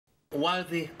While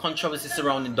the controversy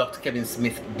surrounding Dr. Kevin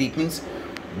Smith deepens,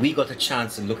 we got a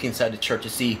chance to look inside the church to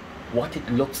see what it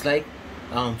looks like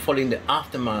following the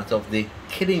aftermath of the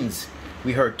killings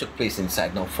we heard took place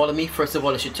inside. Now follow me. First of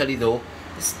all, I should tell you though,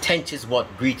 the stench is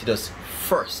what greeted us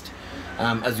first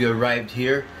as we arrived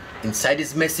here. Inside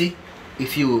is messy.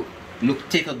 If you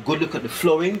take a good look at the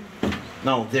flooring,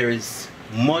 now there is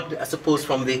mud, I suppose,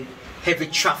 from the heavy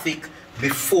traffic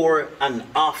before and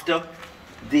after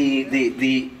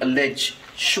the alleged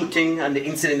shooting and the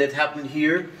incident that happened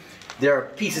here. There are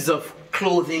pieces of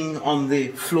clothing on the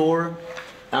floor,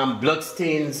 blood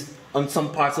stains on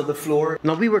some parts of the floor.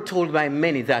 Now we were told by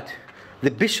many that the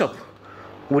bishop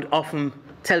would often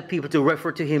tell people to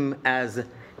refer to him as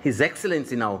His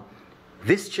Excellency. Now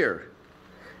this chair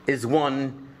is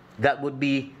one that would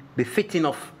be befitting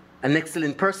of an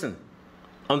excellent person.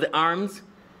 On the arms,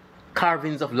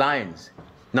 carvings of lions.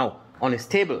 Now on his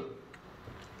table,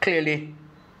 clearly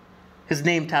his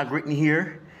name tag written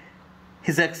here,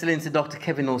 His Excellency Dr.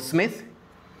 Kevin O. Smith.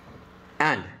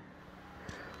 And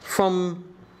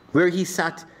from where he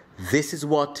sat, this is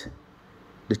what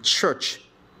the church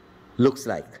looks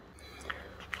like.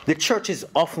 The church is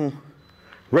often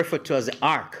referred to as the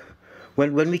ark.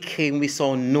 When we came, we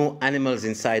saw no animals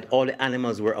inside. All the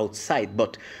animals were outside.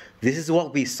 But this is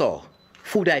what we saw.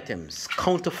 Food items,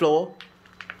 counter flour,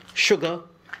 sugar.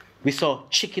 We saw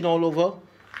chicken all over.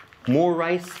 More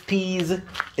rice, peas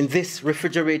in this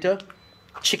refrigerator.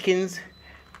 Chickens.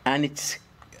 And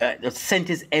the scent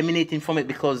is emanating from it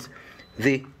because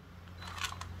the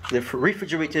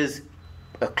refrigerators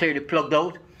are clearly plugged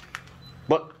out.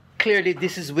 But clearly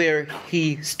this is where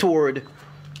he stored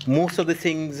most of the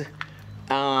things.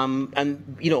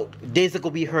 And you know, days ago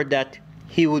we heard that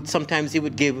sometimes he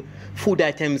would give food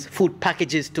items, food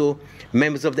packages to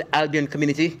members of the Albion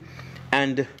community.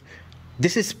 And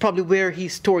this is probably where he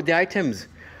stored the items.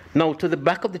 Now to the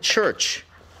back of the church,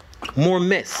 more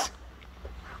mess.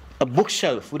 A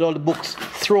bookshelf with all the books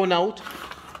thrown out.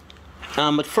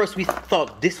 At first we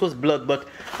thought this was blood, but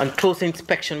on closer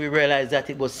inspection we realized that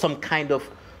it was some kind of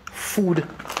food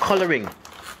coloring.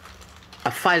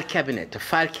 A file cabinet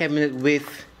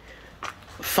with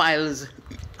files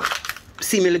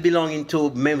seemingly belonging to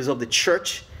members of the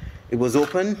church. It was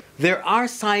open. There are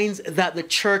signs that the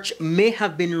church may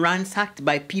have been ransacked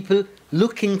by people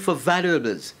looking for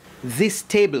valuables. This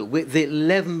table with the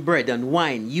leavened bread and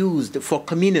wine used for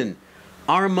communion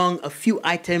are among a few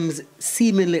items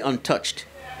seemingly untouched.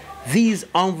 These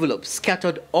envelopes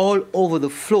scattered all over the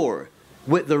floor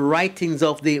with the writings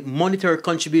of the monetary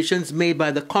contributions made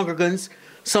by the congregants,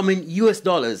 some in US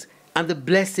dollars, and the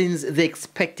blessings they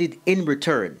expected in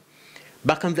return.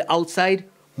 Back on the outside,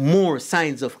 more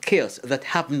signs of chaos that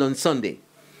happened on Sunday.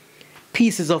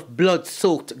 Pieces of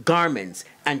blood-soaked garments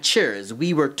and chairs,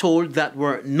 we were told, that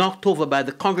were knocked over by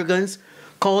the congregants,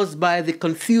 caused by the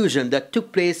confusion that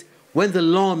took place when the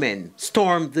lawmen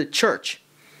stormed the church.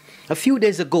 A few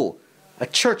days ago, a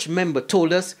church member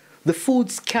told us the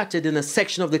food scattered in a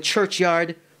section of the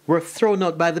churchyard were thrown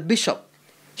out by the bishop.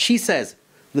 She says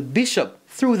the bishop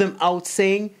threw them out,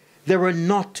 saying they were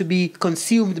not to be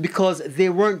consumed because they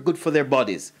weren't good for their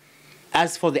bodies.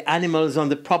 As for the animals on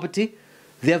the property,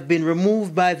 they have been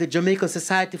removed by the Jamaican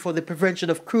Society for the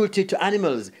Prevention of Cruelty to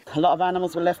Animals. A lot of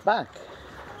animals were left back.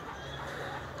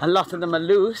 A lot of them are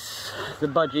loose. The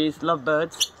budgies,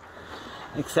 lovebirds,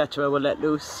 etc. were let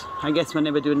loose, I guess, when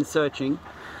they were doing the searching.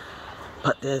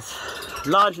 But there's a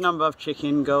large number of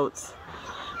chicken, goats.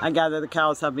 I gather the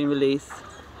cows have been released.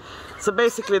 So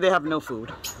basically they have no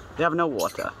food. They have no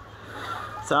water.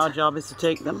 So our job is to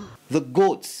take them. The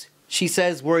goats, she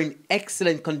says, were in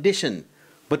excellent condition.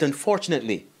 But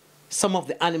unfortunately, some of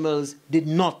the animals did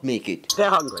not make it. They're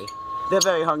hungry. They're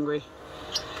very hungry.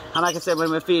 And like I said,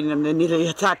 when we're feeding them, they nearly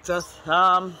attacked us.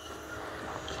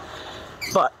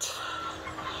 But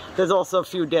there's also a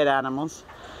few dead animals.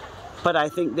 But I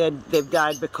think they've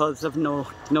died because of no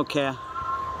care.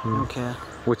 No care.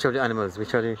 Which are the animals?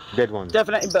 Which are the dead ones?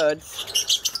 Definitely birds.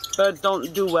 Birds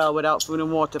don't do well without food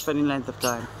and water for any length of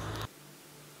time.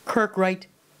 Kirk Wright,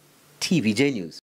 TVJ News.